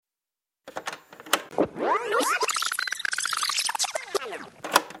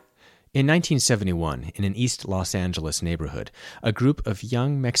In 1971, in an East Los Angeles neighborhood, a group of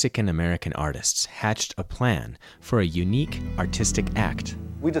young Mexican-American artists hatched a plan for a unique artistic act.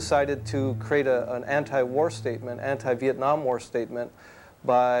 We decided to create an anti-war statement, anti-Vietnam War statement,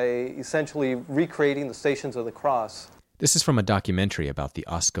 by essentially recreating the Stations of the Cross. This is from a documentary about the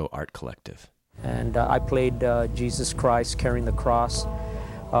OSCO Art Collective. And I played Jesus Christ carrying the cross.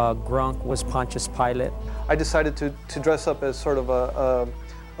 Grunk was Pontius Pilate. I decided to dress up as sort of a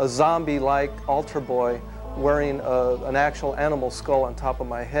zombie-like altar boy wearing an actual animal skull on top of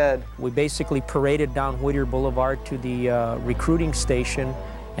my head. We basically paraded down Whittier Boulevard to the recruiting station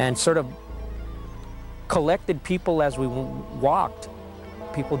and sort of collected people as we walked.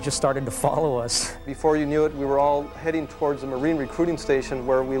 People just started to follow us. Before you knew it, we were all heading towards the Marine recruiting station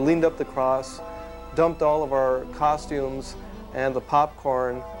where we leaned up the cross, dumped all of our costumes and the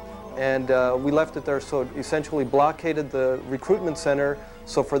popcorn, and we left it there, so it essentially blockaded the recruitment center.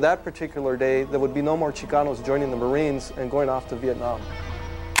 So for that particular day, there would be no more Chicanos joining the Marines and going off to Vietnam.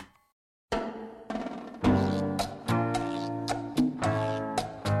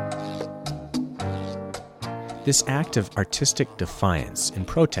 This act of artistic defiance and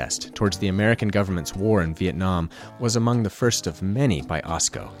protest towards the American government's war in Vietnam was among the first of many by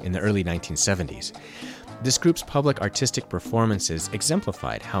OSCO in the early 1970s. This group's public artistic performances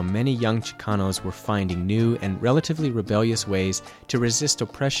exemplified how many young Chicanos were finding new and relatively rebellious ways to resist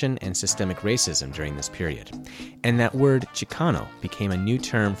oppression and systemic racism during this period. And that word Chicano became a new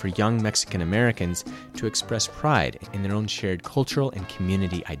term for young Mexican Americans to express pride in their own shared cultural and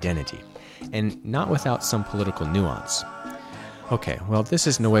community identity, and not without some political nuance. Okay, well, this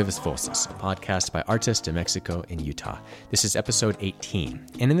is Nuevas Voces, a podcast by Artists de Mexico in Utah. This is episode 18,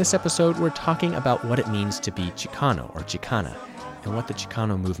 and in this episode, we're talking about what it means to be Chicano or Chicana, and what the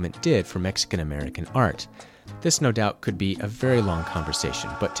Chicano movement did for Mexican-American art. This, no doubt, could be a very long conversation,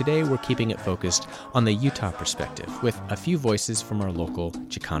 but today we're keeping it focused on the Utah perspective, with a few voices from our local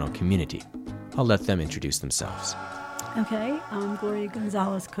Chicano community. I'll let them introduce themselves. Okay, I'm Gloria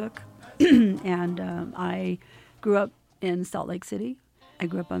Gonzalez-Cook, and I grew up in Salt Lake City. I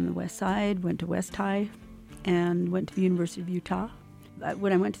grew up on the west side, went to West High, and went to the University of Utah.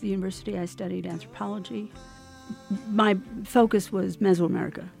 When I went to the university, I studied anthropology. My focus was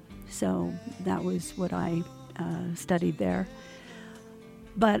Mesoamerica, so that was what I studied there.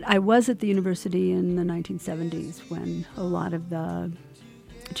 But I was at the university in the 1970s when a lot of the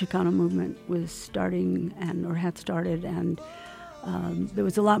Chicano movement was starting or had started, and there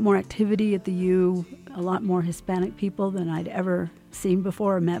was a lot more activity at the U, a lot more Hispanic people than I'd ever seen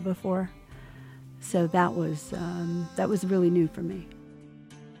before or met before. So that was really new for me.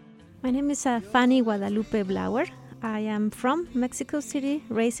 My name is Fanny Guadalupe Blauer. I am from Mexico City,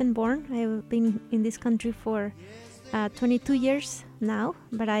 raised and born. I've been in this country for 22 years now,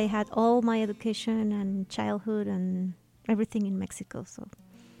 but I had all my education and childhood and everything in Mexico. So.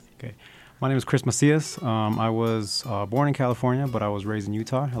 Okay. My name is Chris Macias. I was born in California, but I was raised in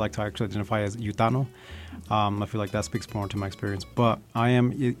Utah. I like to actually identify as Utano. I feel like that speaks more to my experience. But I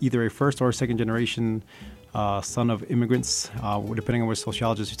am either a first or second generation son of immigrants. Depending on which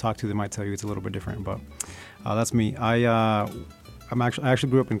sociologist you talk to, they might tell you it's a little bit different. But that's me. I actually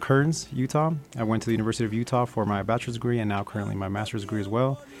grew up in Kearns, Utah. I went to the University of Utah for my bachelor's degree and now currently my master's degree as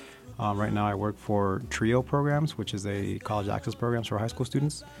well. Right now I work for TRIO programs, which is a college access program for high school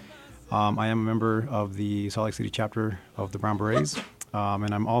students. I am a member of the Salt Lake City chapter of the Brown Berets,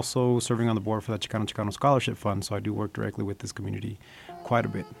 and I'm also serving on the board for the Chicano Scholarship Fund, so I do work directly with this community quite a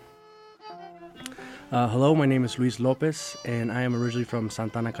bit. Hello, my name is Luis Lopez, and I am originally from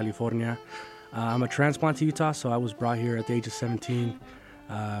Santana, California. I'm a transplant to Utah, so I was brought here at the age of 17,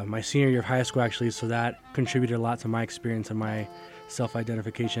 my senior year of high school, actually, so that contributed a lot to my experience and my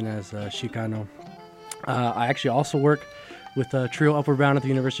self-identification as Chicano. I actually also work with Trio Upward Bound at the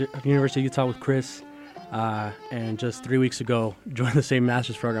University of Utah with Chris, and just 3 weeks ago joined the same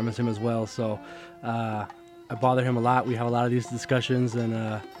master's program as him as well. So I bother him a lot. We have a lot of these discussions,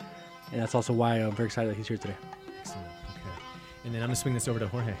 and that's also why I'm very excited that he's here today. Excellent. Okay. And then I'm going to swing this over to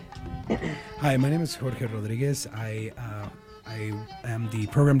Jorge. Hi, my name is Jorge Rodriguez. I am the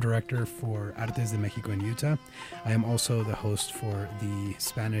program director for Artes de Mexico in Utah. I am also the host for the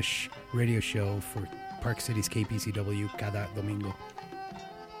Spanish radio show for Park City's KPCW Cada Domingo.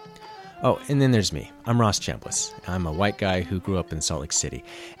 Oh, and then there's me. I'm Ross Chambliss. I'm a white guy who grew up in Salt Lake City,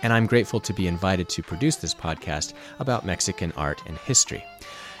 and I'm grateful to be invited to produce this podcast about Mexican art and history.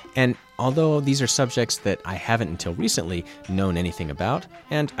 And although these are subjects that I haven't until recently known anything about,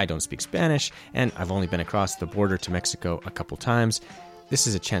 and I don't speak Spanish, and I've only been across the border to Mexico a couple times, this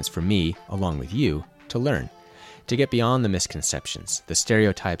is a chance for me, along with you, to learn. to get beyond the misconceptions, the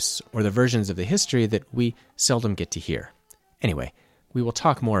stereotypes, or the versions of the history that we seldom get to hear. Anyway, we will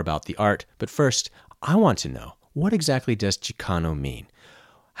talk more about the art, but first, I want to know, what exactly does Chicano mean?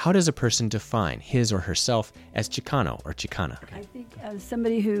 How does a person define his or herself as Chicano or Chicana? I think as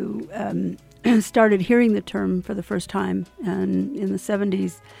somebody who started hearing the term for the first time in the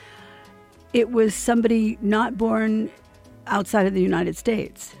 70s, it was somebody not born outside of the United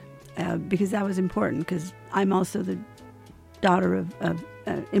States, because that was important, because I'm also the daughter of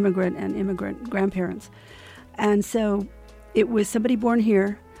immigrant and immigrant grandparents. And so it was somebody born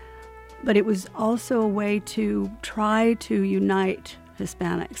here, but it was also a way to try to unite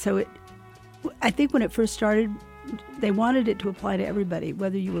Hispanics. So I think when it first started, they wanted it to apply to everybody,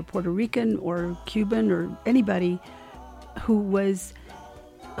 whether you were Puerto Rican or Cuban or anybody who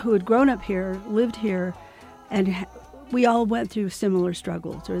had grown up here, lived here, and we all went through similar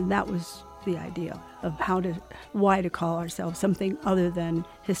struggles, or that was the idea of why to call ourselves something other than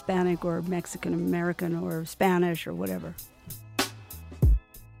Hispanic or Mexican American or Spanish or whatever.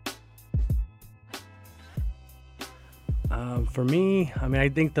 For me, I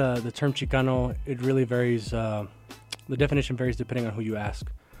think the term Chicano, it really varies. The definition varies depending on who you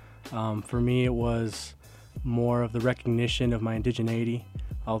ask. For me, it was more of the recognition of my indigeneity,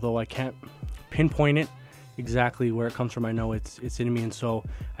 although I can't pinpoint it exactly where it comes from. I know it's in me, and so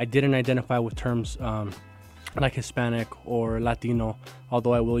I didn't identify with terms like Hispanic or Latino,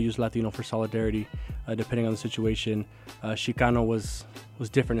 although I will use Latino for solidarity depending on the situation. Chicano was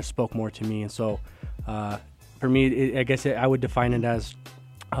different. It spoke more to me, and so for me, I guess I would define it as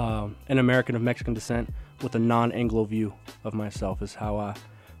an American of Mexican descent with a non-Anglo view of myself is how I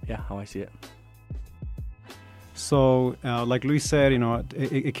see it. So, like Luis said,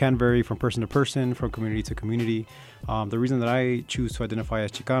 it can vary from person to person, from community to community. The reason that I choose to identify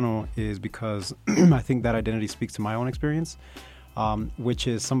as Chicano is because I think that identity speaks to my own experience, which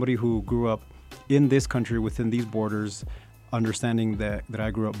is somebody who grew up in this country, within these borders, understanding that I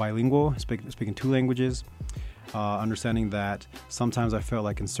grew up bilingual, speaking two languages, understanding that sometimes I felt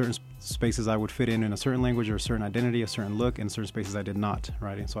like in certain spaces I would fit in a certain language or a certain identity, a certain look, and certain spaces I did not,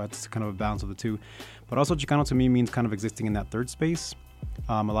 right? And so it's kind of a balance of the two. But also Chicano to me means kind of existing in that third space.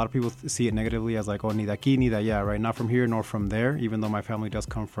 A lot of people see it negatively as like, oh, ni de aquí, ni de allá, right? Not from here nor from there, even though my family does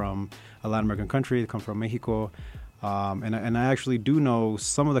come from a Latin American country. They come from Mexico. And I actually do know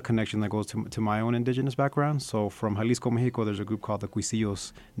some of the connection that goes to my own indigenous background. So from Jalisco, Mexico, there's a group called the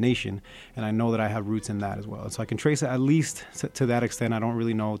Cuisillos Nation, and I know that I have roots in that as well. And so I can trace it at least to that extent. I don't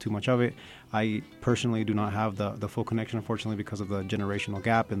really know too much of it. I personally do not have the full connection, unfortunately, because of the generational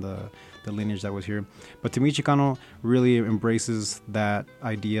gap and the lineage that was here. But to me, Chicano really embraces that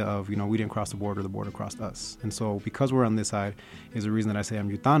idea of, we didn't cross the border crossed us. And so because we're on this side is the reason that I say I'm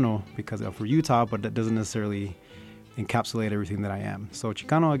Utano, because I'm from Utah, but that doesn't necessarily encapsulate everything that I am. So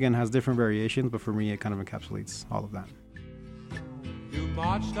Chicano, again, has different variations, but for me, it kind of encapsulates all of that. You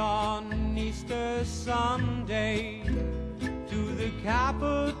marched on Easter Sunday to the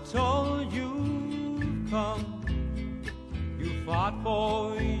Capitol, you've come. You fought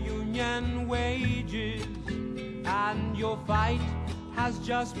for union wages, and your fight has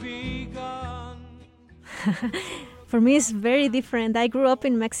just begun. For me, it's very different. I grew up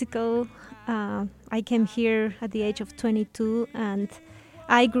in Mexico. I came here at the age of 22, and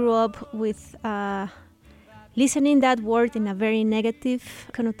I grew up with listening that word in a very negative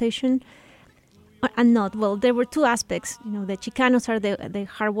connotation. And not, well, there were two aspects. The Chicanos are the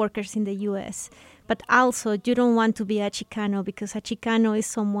hard workers in the U.S., but also you don't want to be a Chicano, because a Chicano is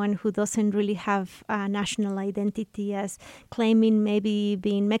someone who doesn't really have a national identity, as claiming maybe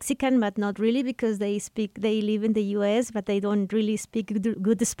being Mexican, but not really, because they live in the U.S., but they don't really speak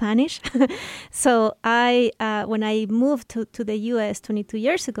good Spanish. So when I moved to the U.S. 22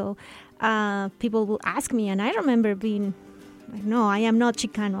 years ago, people will ask me, and I remember being like, no, I am not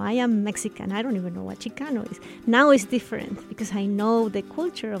Chicano, I am Mexican. I don't even know what Chicano is. Now it's different, because I know the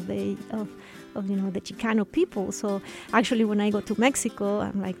culture of the Chicano people. So actually, when I go to Mexico,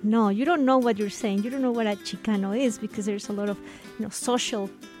 I'm like, no, you don't know what you're saying. You don't know what a Chicano is, because there's a lot of social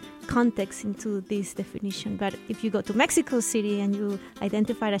context into this definition. But if you go to Mexico City and you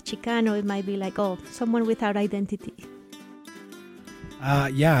identify as Chicano, it might be like, oh, someone without identity.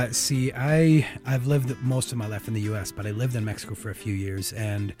 I've lived most of my life in the U.S., but I lived in Mexico for a few years,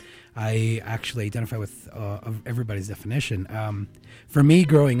 and I actually identify with everybody's definition. For me,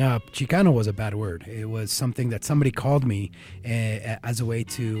 growing up, Chicano was a bad word. It was something that somebody called me as a way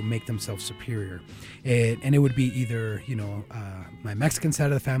to make themselves superior. And it would be either, my Mexican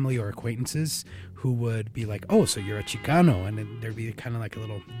side of the family or acquaintances who would be like, oh, so you're a Chicano, and then there'd be kind of like a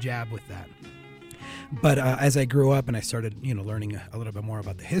little jab with that. But as I grew up and I started, learning a little bit more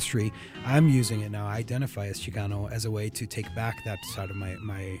about the history, I'm using it now. I identify as Chicano as a way to take back that side of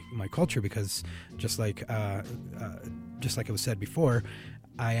my culture, because just like it was said before,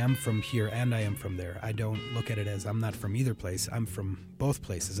 I am from here and I am from there. I don't look at it as I'm not from either place. I'm from both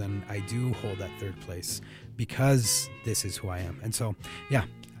places, and I do hold that third place because this is who I am. And so, yeah,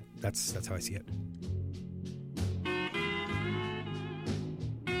 that's how I see it.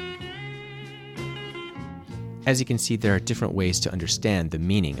 As you can see, there are different ways to understand the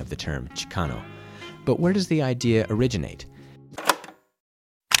meaning of the term Chicano. But where does the idea originate?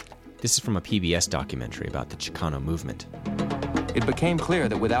 This is from a PBS documentary about the Chicano movement. It became clear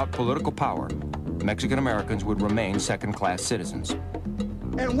that without political power, Mexican Americans would remain second-class citizens.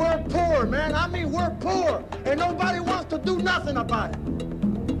 And we're poor, man. I mean, we're poor, and nobody wants to do nothing about it.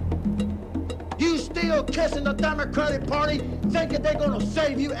 You still kissing the Democratic Party, thinking they're going to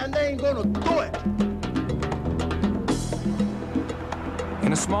save you, and they ain't going to do it.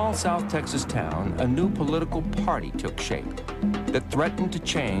 In a small South Texas town, a new political party took shape that threatened to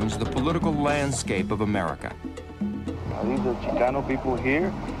change the political landscape of America. These are Chicano people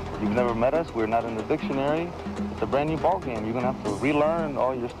here. You've never met us. We're not in the dictionary. It's a brand new ballgame. You're going to have to relearn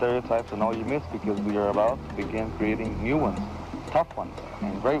all your stereotypes and all your myths, because we are about to begin creating new ones, tough ones,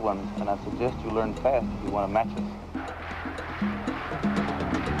 and great ones. And I suggest you learn fast if you want to match us.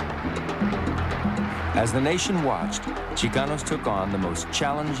 As the nation watched, Chicanos took on the most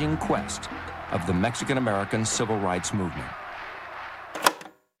challenging quest of the Mexican-American civil rights movement.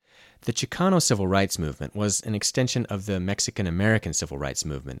 The Chicano civil rights movement was an extension of the Mexican-American civil rights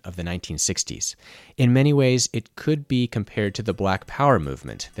movement of the 1960s. In many ways, it could be compared to the Black Power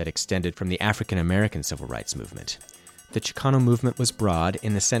movement that extended from the African-American civil rights movement. The Chicano movement was broad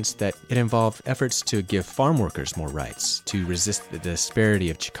in the sense that it involved efforts to give farm workers more rights, to resist the disparity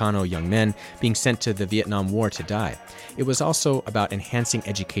of Chicano young men being sent to the Vietnam War to die. It was also about enhancing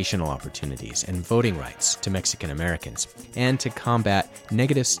educational opportunities and voting rights to Mexican Americans, and to combat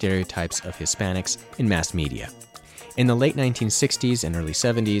negative stereotypes of Hispanics in mass media. In the late 1960s and early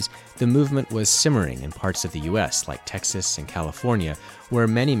 70s, the movement was simmering in parts of the U.S., like Texas and California, where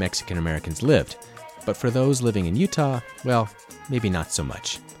many Mexican Americans lived. But for those living in Utah, well, maybe not so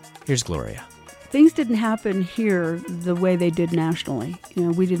much. Here's Gloria. Things didn't happen here the way they did nationally.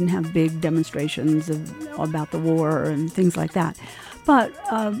 We didn't have big demonstrations about the war and things like that. But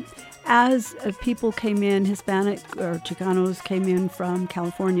as people came in, Hispanic or Chicanos came in from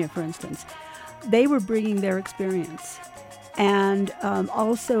California, for instance, they were bringing their experience. And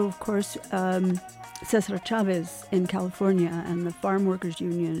also, of course, Cesar Chavez in California and the Farm Workers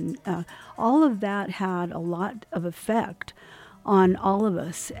Union, all of that had a lot of effect on all of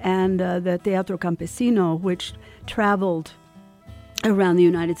us. And the Teatro Campesino, which traveled around the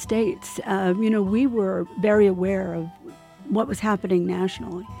United States, we were very aware of what was happening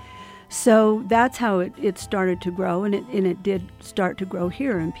nationally. So that's how it started to grow, and it did start to grow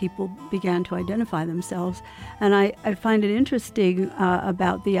here, and people began to identify themselves. And I find it interesting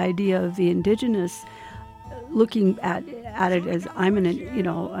about the idea of the indigenous, looking at it as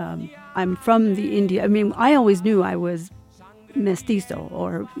I'm from the India. I mean, I always knew I was mestizo,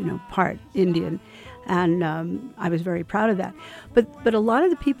 or part Indian, and I was very proud of that. But a lot of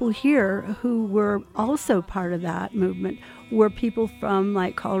the people here who were also part of that movement were people from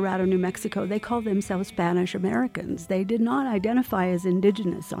like Colorado, New Mexico. They called themselves Spanish Americans. They did not identify as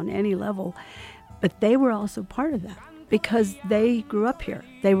indigenous on any level, but they were also part of that because they grew up here.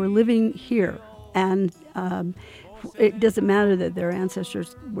 They were living here, and it doesn't matter that their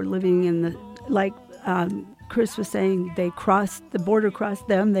ancestors were living in Chris was saying, the border crossed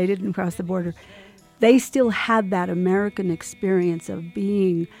them. They didn't cross the border. They still had that American experience of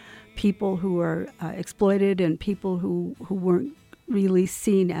being people who were exploited and people who weren't really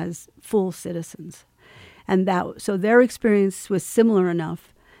seen as full citizens. And so their experience was similar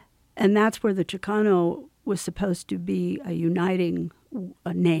enough, and that's where the Chicano was supposed to be a uniting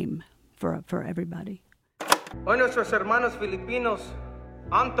name for everybody. Hoy nuestros hermanos filipinos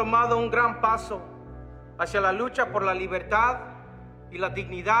han tomado un gran paso hacia la lucha por la libertad y la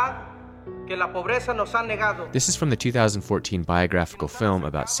dignidad. This is from the 2014 biographical film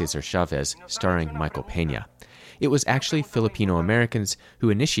about Cesar Chavez, starring Michael Peña. It was actually Filipino Americans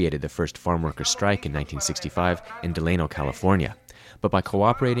who initiated the first farm worker strike in 1965 in Delano, California. But by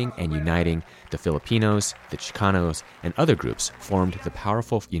cooperating and uniting, the Filipinos, the Chicanos, and other groups formed the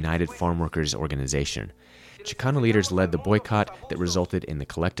powerful United Farm Workers Organization. Chicano leaders led the boycott that resulted in the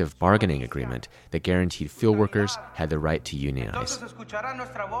collective bargaining agreement that guaranteed steelworkers had the right to unionize.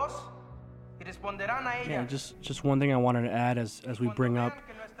 Yeah, just one thing I wanted to add as we bring up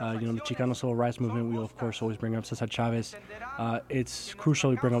the Chicano Civil Rights Movement, we of course always bring up Cesar Chavez. It's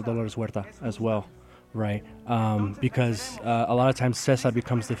crucial we bring up Dolores Huerta as well, right? Because a lot of times Cesar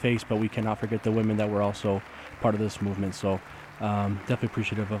becomes the face, but we cannot forget the women that were also part of this movement. So definitely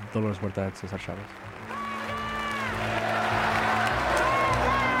appreciative of Dolores Huerta and Cesar Chavez.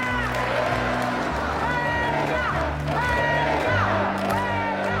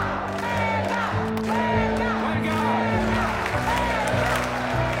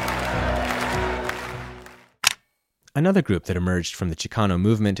 Another group that emerged from the Chicano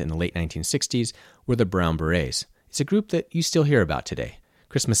movement in the late 1960s were the Brown Berets. It's a group that you still hear about today.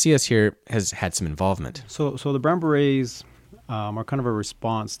 Chris Macias here has had some involvement. So the Brown Berets are kind of a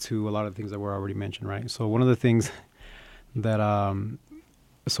response to a lot of things that were already mentioned, right? So one of the things that,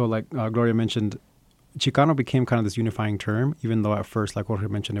 Gloria mentioned, Chicano became kind of this unifying term, even though at first, like Jorge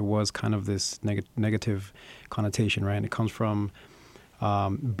mentioned, it was kind of this negative connotation, right? And it comes from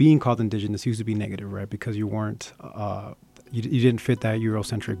being called indigenous used to be negative, right? Because you weren't, you didn't fit that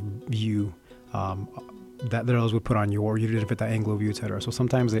Eurocentric view that others would put on you, or you didn't fit that Anglo view, etc. So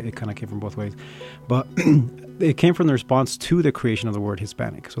sometimes it kind of came from both ways. But it came from the response to the creation of the word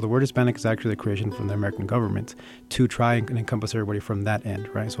Hispanic. So the word Hispanic is actually the creation from the American government to try and encompass everybody from that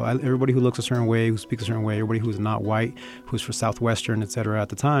end, right? So everybody who looks a certain way, who speaks a certain way, everybody who's not white, who's for Southwestern, etc. at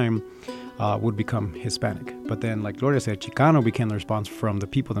the time, would become Hispanic. But then, like Gloria said, Chicano became the response from the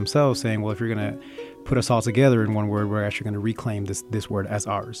people themselves saying, well, if you're going to put us all together in one word, we're actually going to reclaim this word as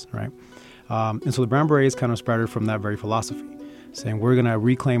ours, right? And so the Brown Berets kind of sprouted from that very philosophy, saying we're going to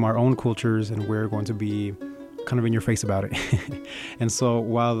reclaim our own cultures and we're going to be kind of in your face about it. And so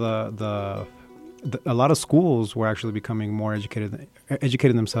while a lot of schools were actually becoming more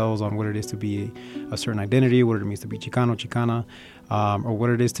educated themselves on what it is to be a certain identity, what it means to be Chicano, Chicana, or what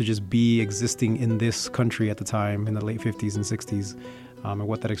it is to just be existing in this country at the time in the late 50s and 60s, and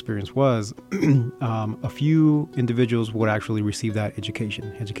what that experience was, a few individuals would actually receive that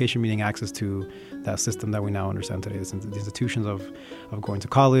education. Education meaning access to that system that we now understand today, the institutions of going to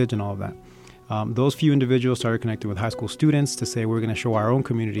college and all of that. Those few individuals started connecting with high school students to say we're going to show our own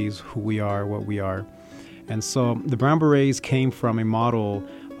communities who we are, what we are. And so the Brown Berets came from a model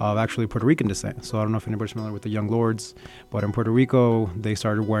of actually Puerto Rican descent. So I don't know if anybody's familiar with the Young Lords, but in Puerto Rico, they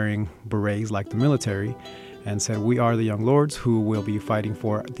started wearing berets like the military and said, we are the Young Lords who will be fighting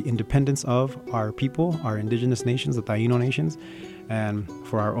for the independence of our people, our indigenous nations, the Taino nations, and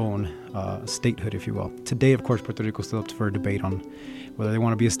for our own statehood, if you will. Today, of course, Puerto Rico is still up for debate on whether they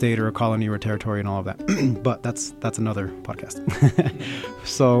want to be a state or a colony or a territory and all of that. But that's another podcast.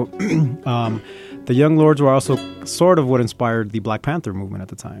 So the Young Lords were also sort of what inspired the Black Panther movement at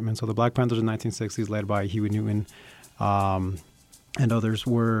the time. And so the Black Panthers in the 1960s, led by Huey Newton, and others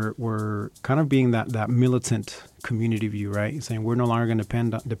were kind of being that militant community view, right? Saying we're no longer going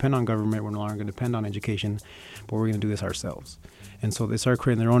to depend on government, we're no longer going to depend on education, but we're going to do this ourselves. And so they started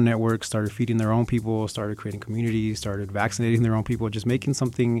creating their own networks, started feeding their own people, started creating communities, started vaccinating their own people, just making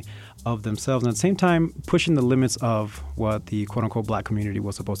something of themselves. And at the same time, pushing the limits of what the quote-unquote Black community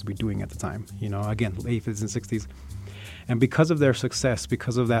was supposed to be doing at the time. You know, again, late 50s and 60s. And because of their success,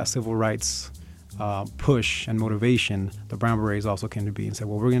 because of that civil rights push and motivation, the Brown Berets also came to be and said,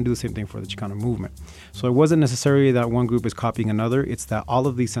 well, we're going to do the same thing for the Chicano movement. So it wasn't necessarily that one group is copying another. It's that all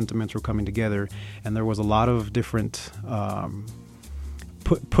of these sentiments were coming together, and there was a lot of different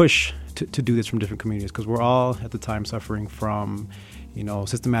push to do this from different communities, because we're all at the time suffering from, you know,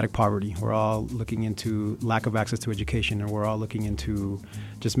 systematic poverty. We're all looking into lack of access to education, and we're all looking into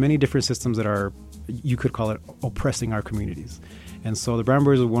just many different systems that are, you could call it, oppressing our communities. And so the Brown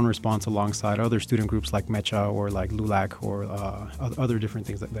Berets were one response alongside other student groups like Mecha or like LULAC or other different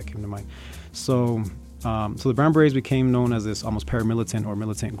things that came to mind. So the Brown Berets became known as this almost paramilitant or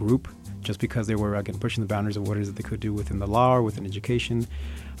militant group, just because they were, again, pushing the boundaries of what it is that they could do within the law or within education.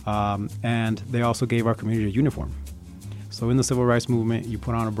 And they also gave our community a uniform. So in the civil rights movement, you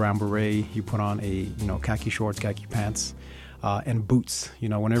put on a brown beret, you put on a, khaki shorts, khaki pants, and boots.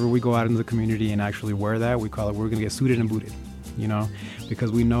 Whenever we go out into the community and actually wear that, we call it, we're going to get suited and booted,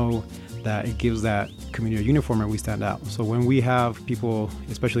 because we know that it gives that community a uniform and we stand out. So when we have people,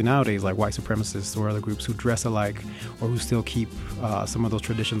 especially nowadays, like white supremacists or other groups who dress alike or who still keep some of those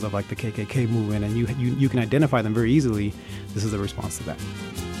traditions of like the KKK movement, and you can identify them very easily, this is a response to that.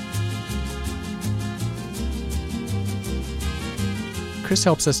 Chris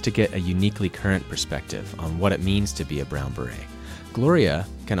helps us to get a uniquely current perspective on what it means to be a brown beret. Gloria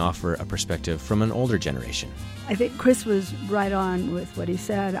can offer a perspective from an older generation. I think Chris was right on with what he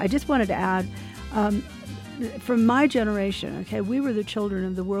said. I just wanted to add, from my generation, we were the children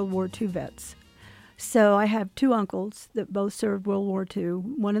of the World War II vets. So I have two uncles that both served World War II,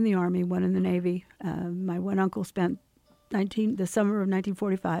 one in the Army, one in the Navy. My one uncle spent the summer of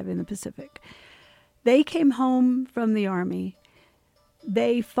 1945 in the Pacific. They came home from the Army.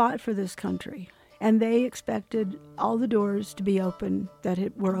 They fought for this country, and they expected all the doors to be open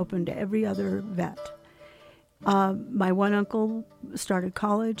that were open to every other vet. My one uncle started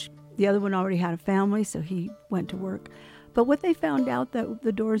college. The other one already had a family, so he went to work. But what they found out that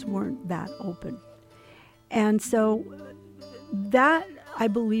the doors weren't that open. And so that, I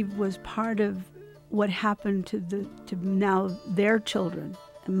believe, was part of what happened to now their children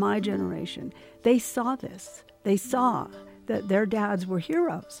and my generation. They saw this. They saw that their dads were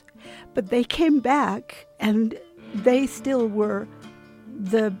heroes. But they came back and they still were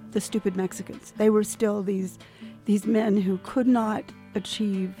the stupid Mexicans. They were still these men who could not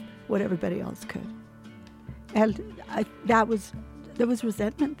achieve what everybody else could. And there was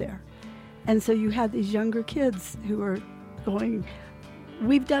resentment there. And so you had these younger kids who were going,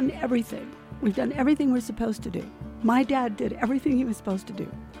 we've done everything. We've done everything we're supposed to do. My dad did everything he was supposed to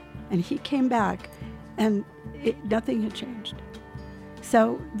do. And he came back and nothing had changed.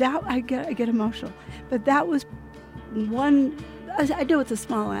 So that, I get emotional. But that was one, I know it's a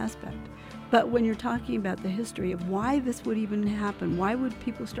small aspect, but when you're talking about the history of why this would even happen, why would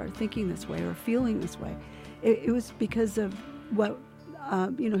people start thinking this way or feeling this way, it was because of what,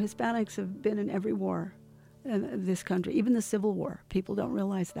 Hispanics have been in every war in this country, even the Civil War. People don't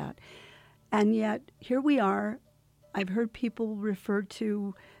realize that. And yet, here we are. I've heard people refer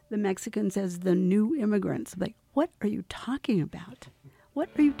to the Mexicans as the new immigrants. Like, what are you talking about? What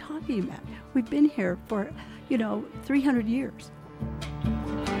are you talking about? We've been here for, 300 years.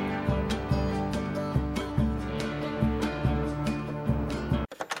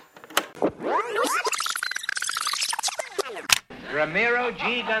 Ramiro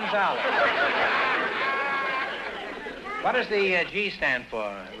G. Gonzalez. What does the G stand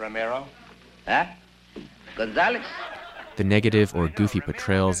for, Ramiro? Huh? Gonzalez? The negative or goofy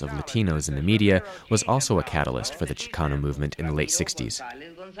portrayals of Latinos in the media was also a catalyst for the Chicano movement in the late 60s.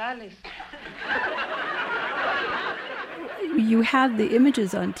 You had the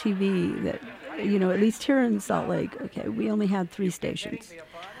images on TV that, at least here in Salt Lake, we only had 3 stations.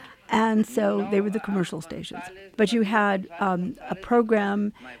 And so they were the commercial stations. But you had a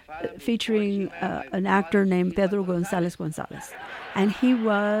program featuring an actor named Pedro Gonzalez Gonzalez. And he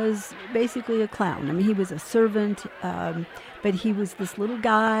was basically a clown. I mean, he was a servant, but he was this little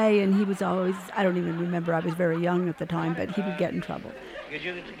guy, and he was always, I don't even remember, I was very young at the time, but he would get in trouble. Could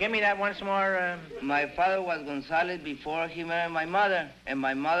you give me that once more? My father was Gonzalez before he married my mother, and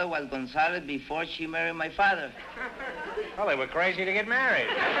my mother was Gonzalez before she married my father. Well, they were crazy to get married.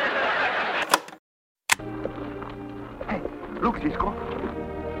 Hey, look, Cisco.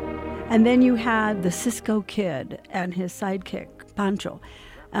 And then you had the Cisco Kid and his sidekick, Pancho.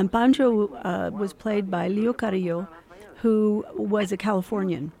 And Pancho was played by Leo Carrillo, who was a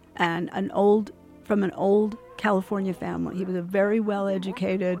Californian and from an old California family. He was a very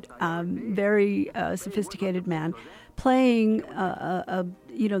well-educated, very sophisticated man, playing the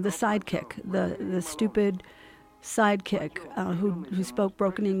sidekick, the stupid sidekick who spoke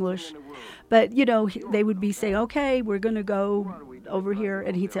broken English. But, they would be saying, okay, we're going to go over here.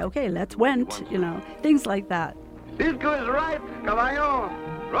 And he'd say, okay, let's went, things like that. Cisco is right, caballo.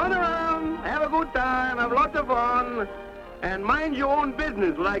 Run around, have a good time, have lots of fun, and mind your own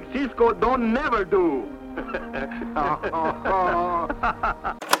business like Cisco don't never do.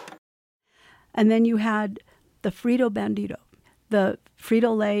 And then you had the Frito Bandito. The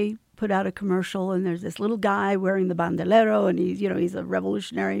Frito-Lay put out a commercial, and there's this little guy wearing the bandolero, and he's a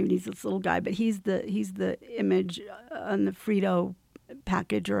revolutionary, and he's this little guy, but he's the image on the Frito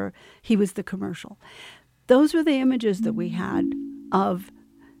package, or he was the commercial. Those were the images that we had of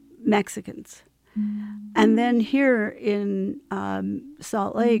Mexicans. And then here in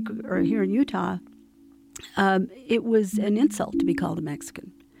Salt Lake, or here in Utah, it was an insult to be called a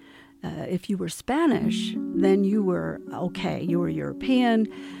Mexican. If you were Spanish, then you were okay, you were European.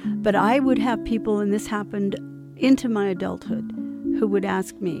 But I would have people, and this happened into my adulthood, who would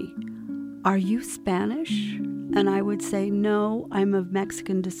ask me, "Are you Spanish?" And I would say, "No, I'm of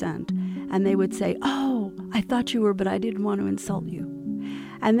Mexican descent." And they would say, "Oh, I thought you were, but I didn't want to insult you."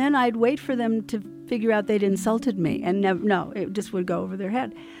 And then I'd wait for them to figure out they'd insulted me, and no, it just would go over their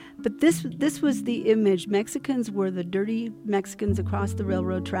head. But this was the image. Mexicans were the dirty Mexicans across the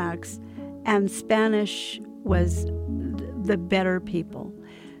railroad tracks, and Spanish was the better people.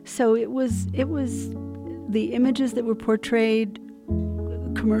 So it was the images that were portrayed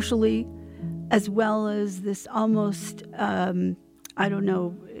commercially, as well as this almost,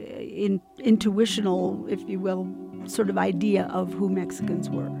 intuitional, if you will, sort of idea of who Mexicans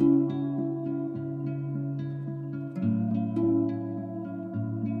were.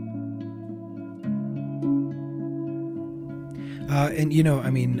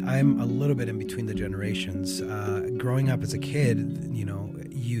 And, I'm a little bit in between the generations. Growing up as a kid,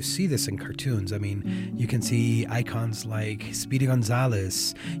 you see this in cartoons. You can see icons like Speedy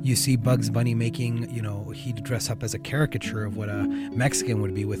Gonzales. You see Bugs Bunny making, he'd dress up as a caricature of what a Mexican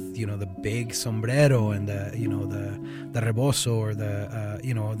would be with, the big sombrero and the rebozo or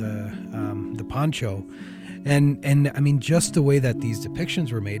the poncho. And just the way that these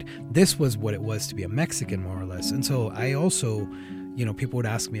depictions were made, this was what it was to be a Mexican, more or less. And so I also, people would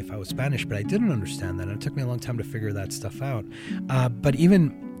ask me if I was Spanish, but I didn't understand that. And it took me a long time to figure that stuff out. But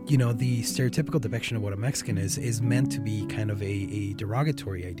even, the stereotypical depiction of what a Mexican is meant to be kind of a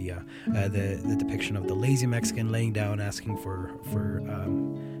derogatory idea. The depiction of the lazy Mexican laying down, asking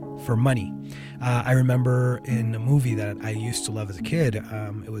for money. I remember in a movie that I used to love as a kid,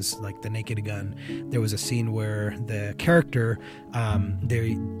 it was like The Naked Gun. There was a scene where the character,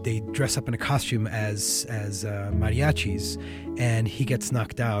 they dress up in a costume as mariachis, and he gets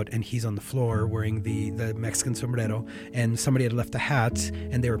knocked out, and he's on the floor wearing the Mexican sombrero, and somebody had left a hat,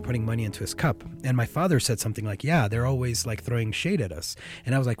 and they were putting money into his cup. And my father said something like, yeah, they're always like throwing shade at us.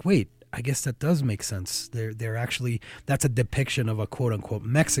 And I was like, wait, I guess that does make sense. They're actually, that's a depiction of a quote-unquote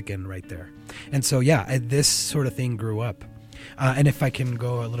Mexican right there. And so, yeah, this sort of thing grew up. And if I can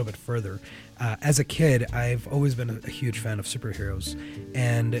go a little bit further, as a kid, I've always been a huge fan of superheroes.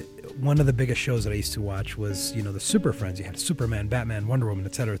 And one of the biggest shows that I used to watch was, the Super Friends. You had Superman, Batman, Wonder Woman,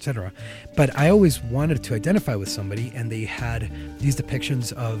 et cetera, et cetera. But I always wanted to identify with somebody, and they had these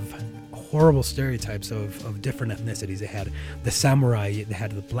depictions of horrible stereotypes of different ethnicities. They had the samurai, they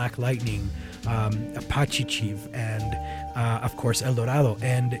had the Black Lightning, Apache Chief, and of course El Dorado.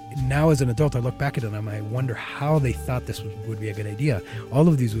 And now as an adult, I look back at it and I wonder how they thought this would be a good idea. All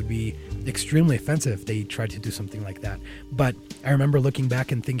of these would be extremely offensive if they tried to do something like that. But I remember looking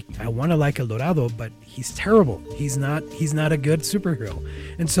back and thinking, I want to like El Dorado, but he's terrible. He's not a good superhero.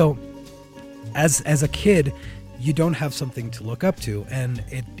 And so as a kid, you don't have something to look up to, and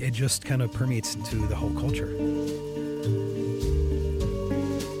it just kind of permeates into the whole culture.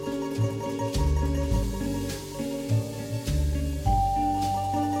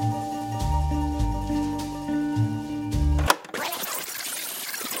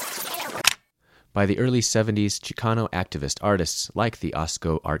 By the early 70s, Chicano activist artists like the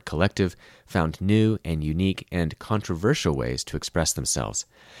OSCO Art Collective found new and unique and controversial ways to express themselves.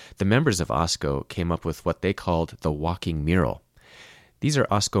 The members of OSCO came up with what they called the walking mural. These are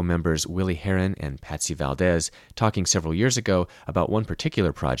OSCO members Willie Heron and Patsy Valdez talking several years ago about one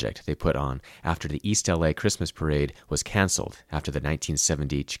particular project they put on after the East LA Christmas Parade was canceled after the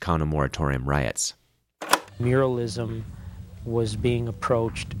 1970 Chicano moratorium riots. Muralism was being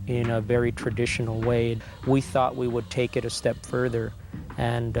approached in a very traditional way. We thought we would take it a step further,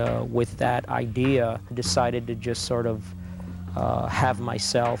 and with that idea, decided to just sort of have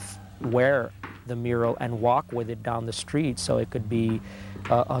myself wear the mural and walk with it down the street so it could be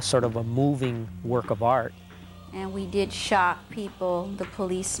a sort of a moving work of art. And we did shock people. The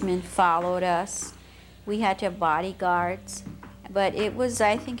policemen followed us. We had to have bodyguards, but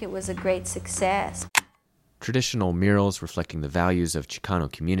I think it was a great success. Traditional murals reflecting the values of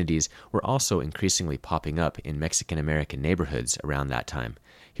Chicano communities were also increasingly popping up in Mexican-American neighborhoods around that time.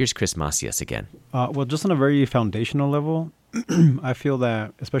 Here's Chris Macias again. Well, just on a very foundational level, I feel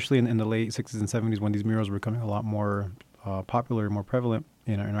that, especially in the late 60s and 70s, when these murals were becoming a lot more popular, more prevalent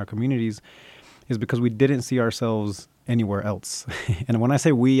in our communities, is because we didn't see ourselves anywhere else. And when I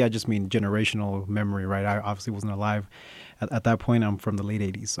say we, I just mean generational memory, right? I obviously wasn't alive at that point. I'm from the late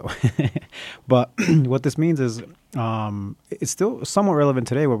 80s. So, but what this means is it's still somewhat relevant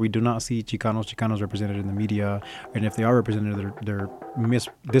today, where we do not see Chicanos represented in the media, and if they are represented, they're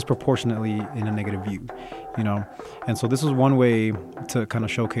disproportionately in a negative view, And so this is one way to kind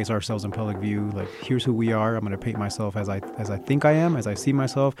of showcase ourselves in public view. Like, here's who we are. I'm going to paint myself as I think I am, as I see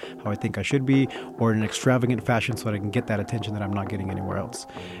myself, how I think I should be, or in an extravagant fashion, so that I can get that attention that I'm not getting anywhere else.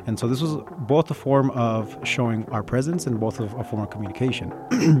 And so this was both a form of showing our presence and both of a form of communication.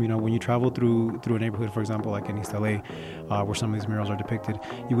 When you travel through a neighborhood, for example, like in East LA, where some of these murals are depicted,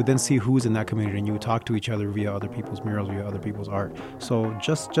 you would then see who's in that community, and you would talk to each other via other people's murals, via other people's art. So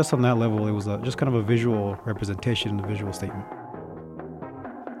just on that level, it was just kind of a visual representation, a visual statement.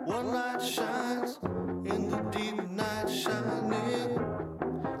 One light shines in the deep night shining.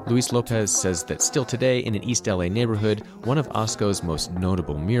 Luis Lopez says that still today, in an East LA neighborhood, one of OSCO's most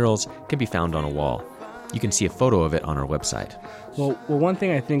notable murals can be found on a wall. You can see a photo of it on our website. Well, one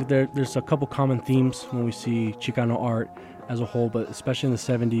thing I think there's a couple common themes when we see Chicano art as a whole, but especially in the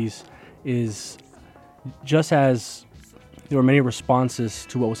 70s, is just as there were many responses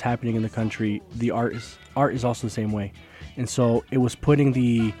to what was happening in the country, the art is also the same way. And so it was putting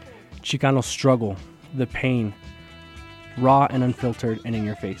the Chicano struggle, the pain, raw and unfiltered and in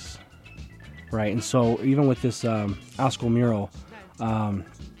your face, right? And so even with this Asco mural,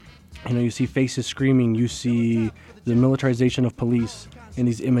 you see faces screaming, you see the militarization of police in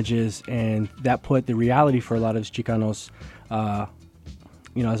these images, and that put the reality for a lot of Chicanos,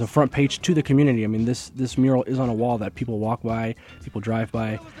 as a front page to the community. I mean, this mural is on a wall that people walk by, people drive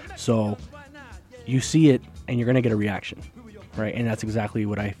by, so you see it and you're gonna get a reaction, right? And that's exactly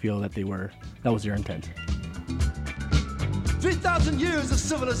what I feel that was their intent. 3,000 years of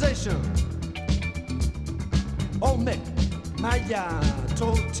civilization. Olmec, Maya,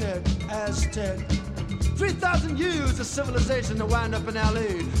 Toltec, Aztec. 3,000 years of civilization to wind up in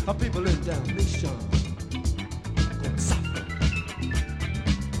LA. Our people in damnation.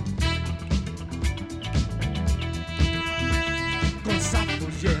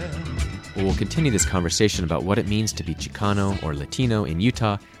 We'll continue this conversation about what it means to be Chicano or Latino in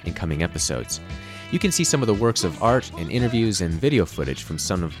Utah in coming episodes. You can see some of the works of art and interviews and video footage from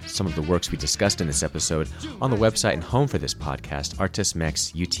some of the works we discussed in this episode on the website and home for this podcast,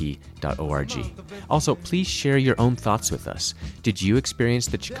 artismexut.org. Also, please share your own thoughts with us. Did you experience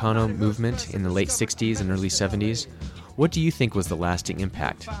the Chicano movement in the late 60s and early 70s? What do you think was the lasting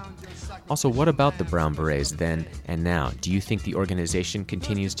impact? Also, what about the Brown Berets then and now? Do you think the organization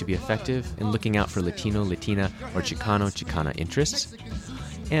continues to be effective in looking out for Latino, Latina, or Chicana interests?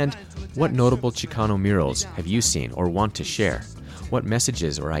 And what notable Chicano murals have you seen or want to share? What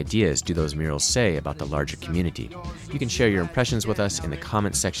messages or ideas do those murals say about the larger community? You can share your impressions with us in the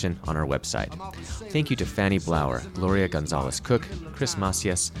comments section on our website. Thank you to Fanny Blower, Gloria Gonzalez-Cook, Chris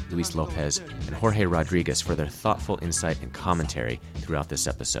Macias, Luis Lopez, and Jorge Rodriguez for their thoughtful insight and commentary throughout this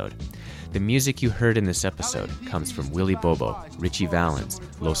episode. The music you heard in this episode comes from Willie Bobo, Richie Valens,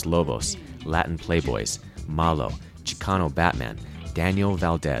 Los Lobos, Latin Playboys, Malo, Chicano Batman, Daniel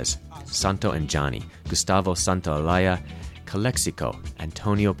Valdez, Santo and Johnny, Gustavo Santaolalla, Calexico,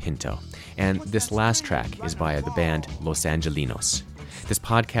 Antonio Pinto. And this last track is by the band Los Angelinos. This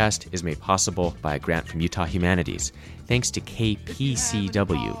podcast is made possible by a grant from Utah Humanities. Thanks to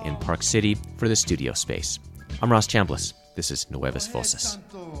KPCW in Park City for the studio space. I'm Ross Chambliss. This is Nuevas Voces.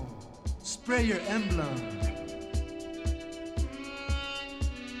 Spray your emblem.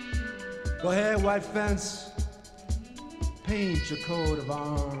 Go ahead, white fence. Paint your coat of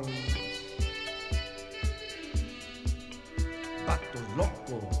arms. Vatos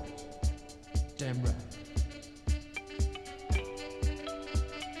loco. Damn right.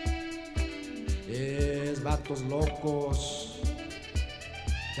 Yes, vatos locos.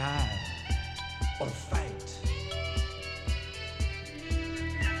 Die or fight.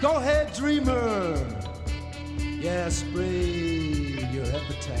 Go ahead, dreamer. Yeah, spray your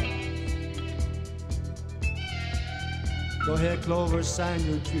epitaph. Go ahead, Clover, sign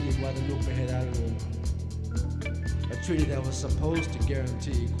your treaty, Guadalupe Hidalgo. A treaty that was supposed to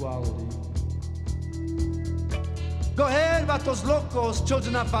guarantee equality. Go ahead, vatos locos,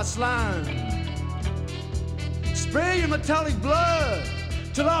 children of Aztlán. Spray your metallic blood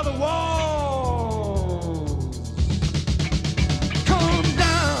till all the walls come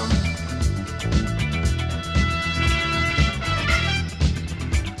down.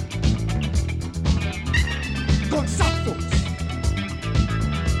 Gonzapos.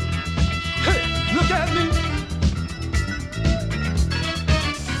 Hey, look at me.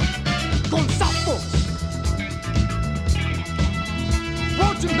 Gonzapos.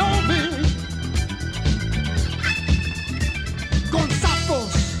 Won't you know me?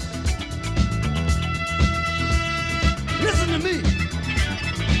 Gonzapos. Listen to me.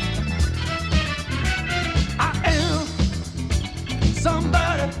 I am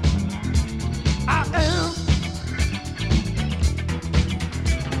somebody. I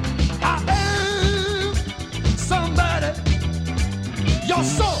am somebody. Your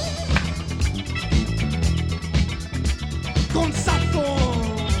soul. Gonzapos.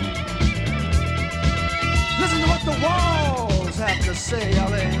 Listen to what the walls have to say,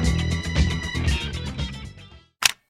 LA.